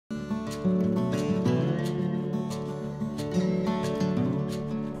Hey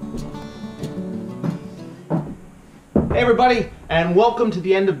everybody, and welcome to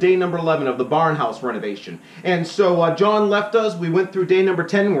the end of day number 11 of the Barnhouse renovation. And so John left us, we went through day number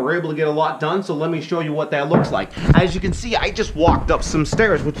 10, and we were able to get a lot done, so let me show you what that looks like. As you can see, I just walked up some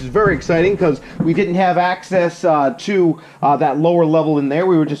stairs, which is very exciting because we didn't have access to that lower level in there.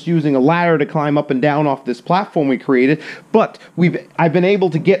 We were just using a ladder to climb up and down off this platform we created. But I've been able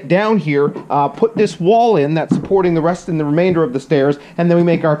to get down here, put this wall in that's supporting the rest and the remainder of the stairs, and then we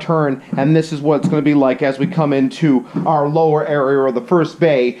make our turn, and this is what it's going to be like as we come into our lower area or the first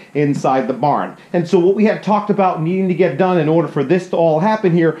bay inside the barn. And so what we had talked about needing to get done in order for this to all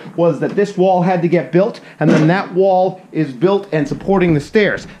happen here was that this wall had to get built, and then that wall is built and supporting the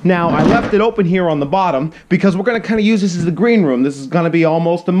stairs. Now I left it open here on the bottom because we're going to kind of use this as the green room. This is going to be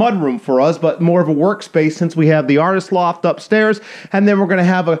almost a mud room for us, but more of a workspace since we have the artist loft upstairs, and then we're going to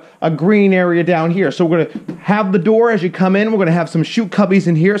have a green area down here. So we're going to have the door as you come in. We're going to have some chute cubbies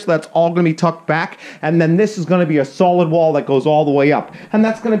in here, so that's all going to be tucked back, and then this is going to be a solid wall that goes all the way up, and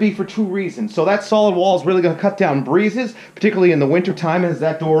that's going to be for two reasons. So that solid wall is really going to cut down breezes, particularly in the winter time. As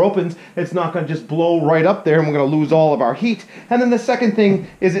that door opens, it's not going to just blow right up there and we're going to lose all of our heat. And then the second thing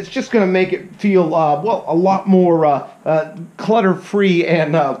is it's just going to make it feel well, a lot more clutter-free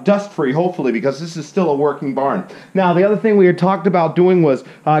and dust-free, hopefully, because this is still a working barn. Now the other thing we had talked about doing was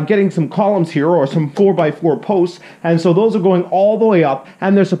getting some columns here, or some 4x4 posts, and so those are going all the way up,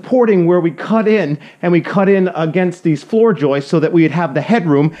 and they're supporting where we cut in, and we cut in against these floor joists so that we'd have the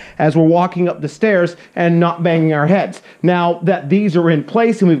headroom as we're walking up the stairs and not banging our heads. Now that these are in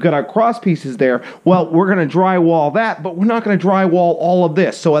place and we've got our cross pieces there, well, we're going to drywall that, but we're not going to drywall all of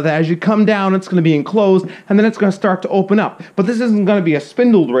this. So that as you come down, it's going to be enclosed, and then it's going to start to open up. But this isn't going to be a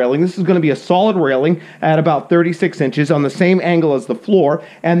spindled railing. This is going to be a solid railing at about 36 inches on the same angle as the floor,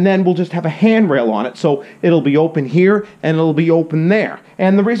 and then we'll just have a handrail on it. So it'll be open here and it'll be open there.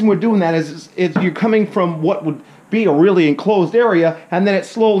 And the reason we're doing that is you're coming from what would be a really enclosed area, and then it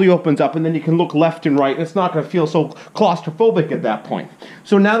slowly opens up, and then you can look left and right, and it's not going to feel so claustrophobic at that point.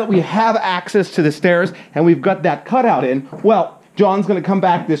 So now that we have access to the stairs and we've got that cutout in, well, John's going to come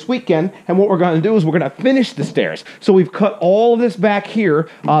back this weekend, and what we're going to do is we're going to finish the stairs. So we've cut all of this back here,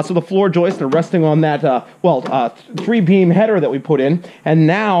 so the floor joists are resting on that, 3-beam header that we put in, and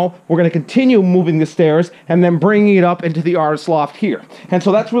now we're going to continue moving the stairs and then bringing it up into the artist loft here. And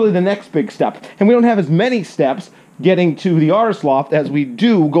so that's really the next big step. And we don't have as many steps getting to the artist loft as we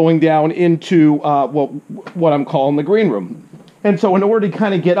do going down into what I'm calling the green room. And so in order to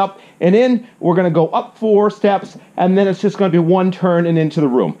kind of get up and in, we're going to go up 4 steps, and then it's just going to be one turn and into the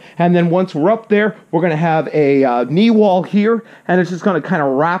room. And then once we're up there, we're going to have a knee wall here, and it's just going to kind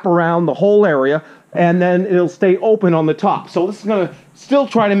of wrap around the whole area, and then it'll stay open on the top. So this is going to still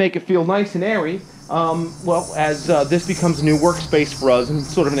try to make it feel nice and airy, as this becomes a new workspace for us and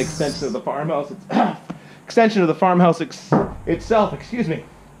sort of an extension of the farmhouse. Itself, excuse me.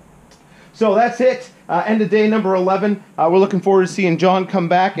 So that's it. End of day number 11. We're looking forward to seeing John come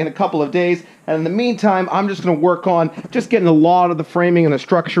back in a couple of days. And in the meantime, I'm just going to work on just getting a lot of the framing and the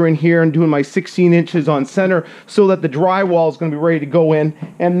structure in here and doing my 16 inches on center so that the drywall is going to be ready to go in.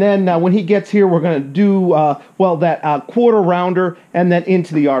 And then when he gets here, we're going to do, that quarter rounder and then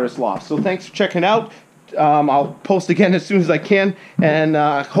into the artist loft. So thanks for checking out. I'll post again as soon as I can, and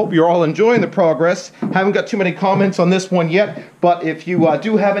hope you're all enjoying the progress. Haven't got too many comments on this one yet, but if you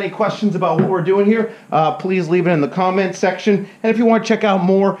do have any questions about what we're doing here, please leave it in the comments section. And if you want to check out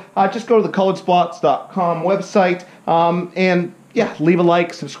more, just go to the coloredspots.com website, and yeah, leave a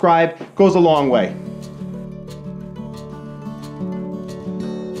like, subscribe, goes a long way.